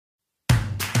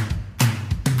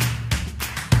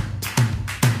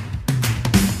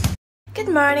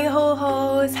Good morning,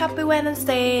 HOHOS! Happy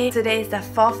Wednesday! Today is the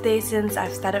 4th day since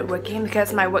I've started working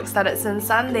because my work started since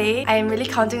Sunday. I am really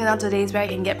counting down to days where I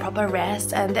can get proper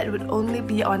rest, and that would only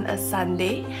be on a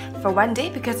Sunday for one day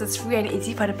because it's free and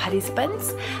easy for the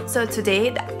participants. So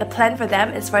today, the plan for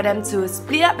them is for them to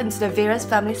split up into the various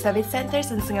family service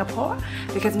centers in Singapore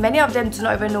because many of them do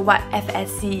not even know what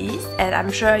FSC is, and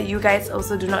I'm sure you guys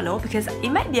also do not know because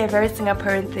it might be a very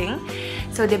Singaporean thing.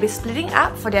 So they'll be splitting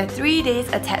up for their 3 days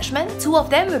attachment. 2 of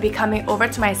them will be coming over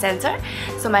to my center.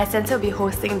 So my center will be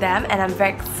hosting them and I'm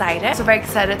very excited. So very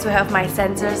excited to have my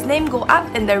center's name go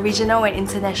up in the regional and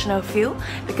international field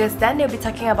because then they'll be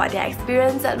talking about their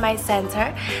experience at my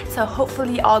center. So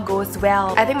hopefully all goes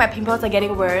well. I think my pimples are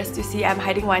getting worse. You see, I'm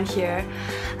hiding one here.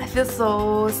 I feel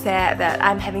so sad that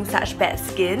I'm having such bad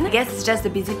skin. I guess it's just a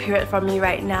busy period for me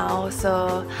right now.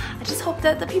 So I just hope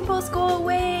that the pimples go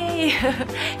away.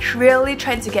 Really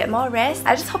trying to get more rest.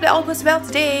 I just hope that all goes well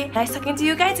today. Nice talking to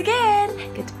you guys again.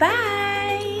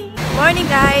 Goodbye. Morning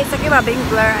guys. Talking about being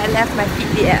blurred, I left my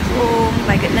fitbit at home.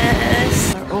 My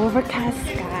goodness. Overcast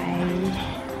sky.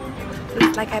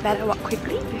 Looks like I better walk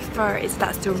quickly before it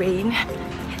starts to rain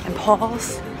and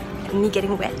pours and me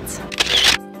getting wet.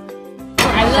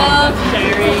 I love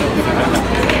sharing.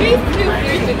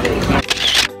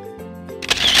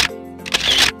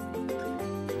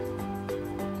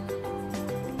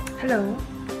 Hello.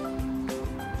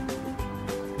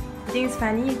 Think it's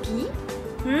funny, Yuki?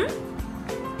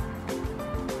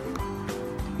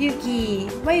 Yuki,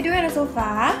 what are you doing on the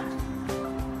sofa?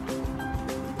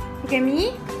 Look at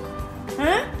me?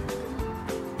 Huh?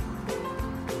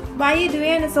 What are you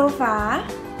doing on the sofa?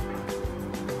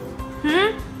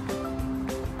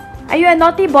 Are you a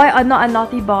naughty boy or not a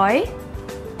naughty boy?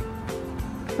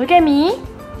 Look at me.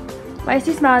 Why is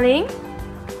he smiling?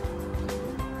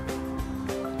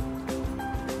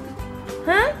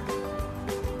 Huh?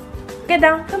 Get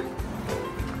down, come.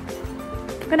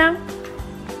 Go down.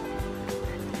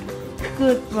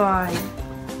 Good boy.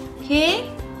 Okay?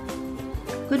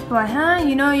 Good boy, huh?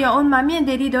 You know your own mommy and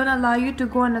daddy don't allow you to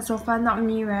go on the sofa, not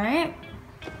me, right?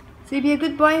 So you be a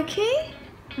good boy, okay?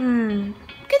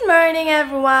 Good morning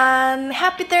everyone!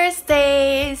 Happy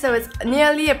Thursday! So it's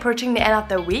nearly approaching the end of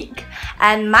the week,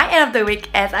 and my end of the week,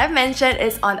 as I've mentioned,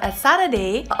 is on a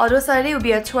Saturday. Although Saturday will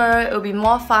be a tour, it will be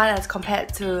more fun as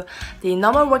compared to the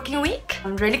normal working week.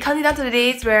 I'm really counting down to the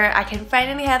days where I can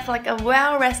finally have like a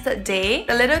well-rested day.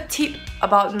 A little tip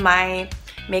about my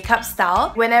makeup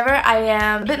style. Whenever I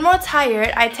am a bit more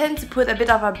tired, I tend to put a bit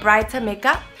of a brighter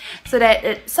makeup so that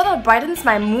it sort of brightens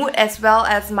my mood as well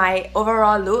as my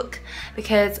overall look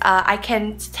because I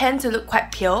can tend to look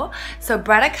quite pale, so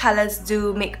brighter colors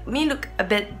do make me look a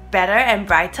bit better and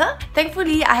brighter.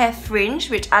 Thankfully, I have fringe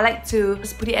which I like to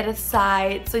just put it at the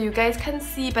side so you guys can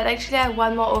see, but actually I have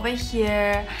one more over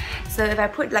here. So if I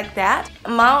put like that,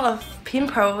 amount of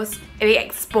pimples really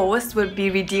exposed would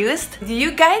be reduced. Do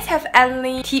you guys have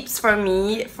any tips for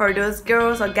me, for those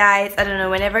girls or guys, I don't know,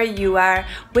 whenever you are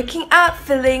waking up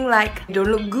feeling like you don't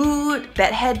look good,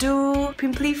 bad hairdo,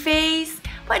 pimply face?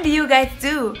 What do you guys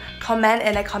do? Comment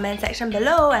in the comment section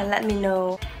below and let me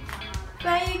know.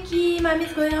 Bye Yuki,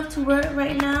 mommy's going off to work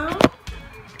right now.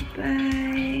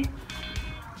 Goodbye.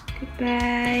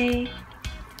 Goodbye.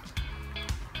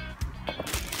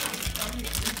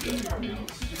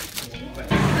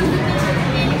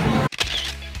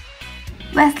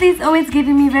 Wesley's always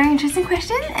giving me very interesting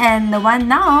questions, and the one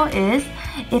now is,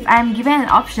 if I'm given an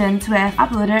option to have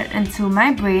uploaded into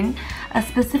my brain a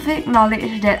specific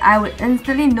knowledge that I would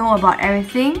instantly know about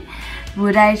everything,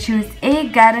 would I choose A.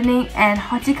 Gardening and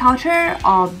horticulture,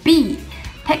 or B.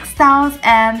 Textiles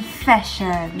and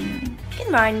fashion?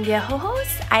 Good morning dear HOHOS.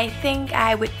 I think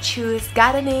I would choose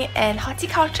gardening and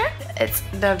horticulture. It's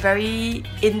the very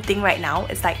in thing right now.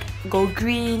 It's like go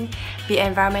green, be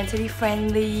environmentally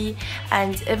friendly,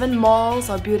 and even malls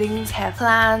or buildings have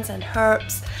plants and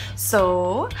herbs.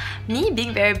 So me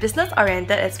being very business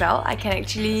oriented as well, I can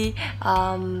actually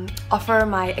offer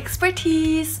my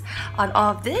expertise on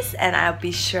all of this and I'll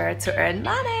be sure to earn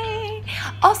money.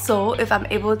 Also, if I'm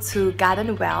able to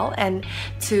garden well and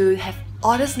to have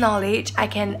all this knowledge, I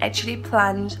can actually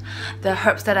plant the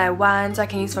herbs that I want, so I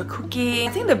can use for cooking.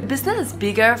 I think the business is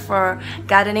bigger for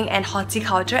gardening and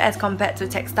horticulture as compared to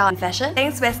textile and fashion.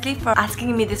 Thanks Wesley for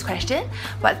asking me this question.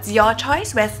 What's your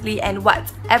choice, Wesley, and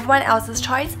what's everyone else's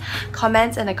choice?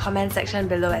 Comment in the comment section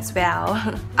below as well.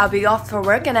 I'll be off for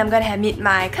work and I'm gonna meet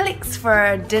my colleagues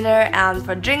for dinner and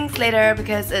for drinks later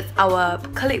because it's our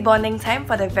colleague bonding time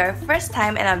for the very first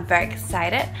time and I'm very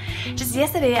excited. Just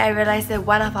yesterday I realized that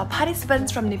one of our participants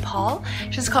participants from Nepal.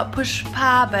 She's called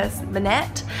Pushpa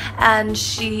Banet, and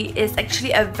she is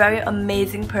actually a very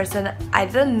amazing person. I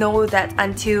didn't know that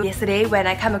until yesterday when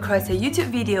I came across her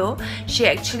YouTube video. She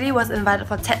actually was invited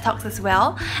for TED Talks as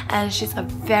well, and she's a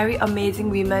very amazing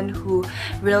woman who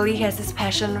really has this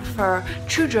passion for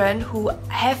children who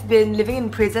have been living in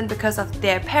prison because of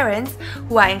their parents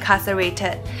who are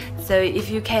incarcerated. So if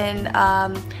you can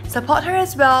support her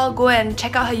as well, go and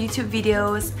check out her YouTube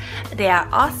videos. They are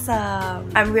awesome.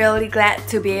 I'm really glad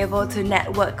to be able to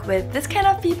network with this kind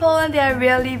of people, and they are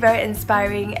really very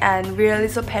inspiring and really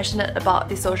so passionate about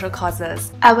the social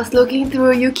causes. I was looking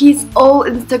through Yuki's old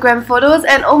Instagram photos,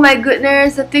 and oh my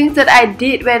goodness, the things that I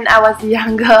did when I was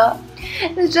younger.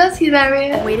 It's just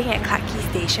hilarious. I'm waiting at Clarke Quay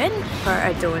Station for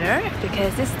a donor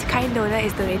because this kind donor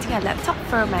is donating a laptop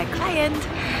for my client,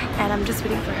 and I'm just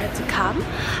waiting for her to come.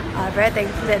 Very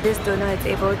thankful that this donor is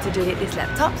able to donate this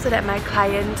laptop so that my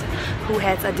client who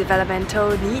has a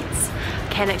developmental needs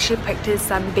can actually practice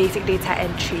some basic data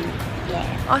entry.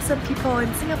 Yeah, awesome people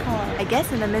in Singapore. I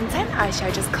guess in the meantime, I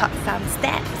shall just clock some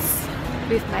steps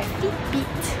with my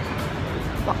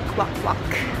fitbit. Walk, walk,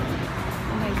 walk.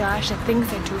 Oh my gosh, the things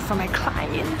I do for my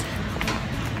client.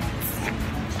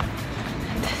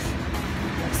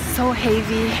 So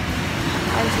heavy.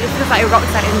 And it feels like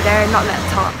rocks are in there, not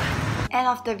laptop. End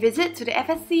of the visit to the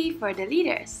FSC for the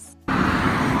leaders.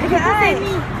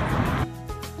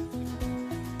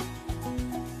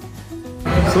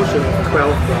 Social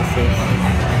 12 classes.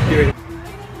 Here.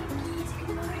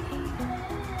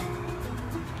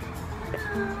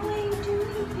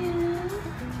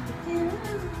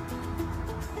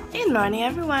 Good morning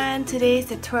everyone! Today is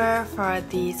the tour for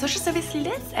the social service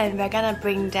leaders, and we're gonna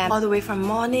bring them all the way from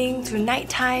morning to night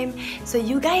time. So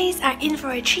you guys are in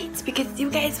for a treat because you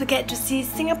guys will get to see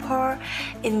Singapore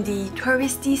in the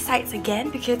touristy sites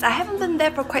again, because I haven't been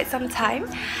there for quite some time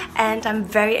and I'm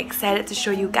very excited to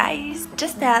show you guys.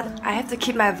 Just that I have to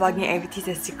keep my vlogging activities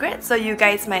a secret, so you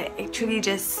guys might actually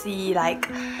just see like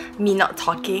me not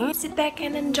talking. Sit back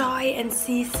and enjoy and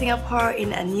see Singapore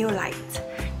in a new light.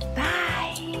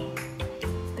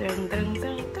 I'm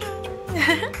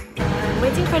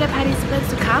waiting for the participants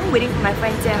to come, waiting for my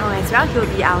friend Jie Hong as well. He will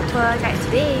be our tour guide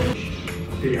today.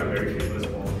 They are very famous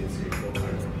for this Singapore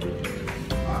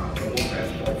almost as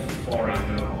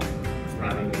foreigner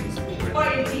running this program.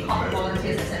 Quality of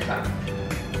volunteers, etc.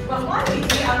 But why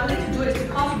we are willing to do it is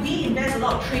because we invest a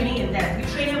lot of training in them. We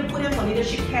train them, put them for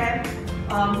leadership camp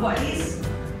for at least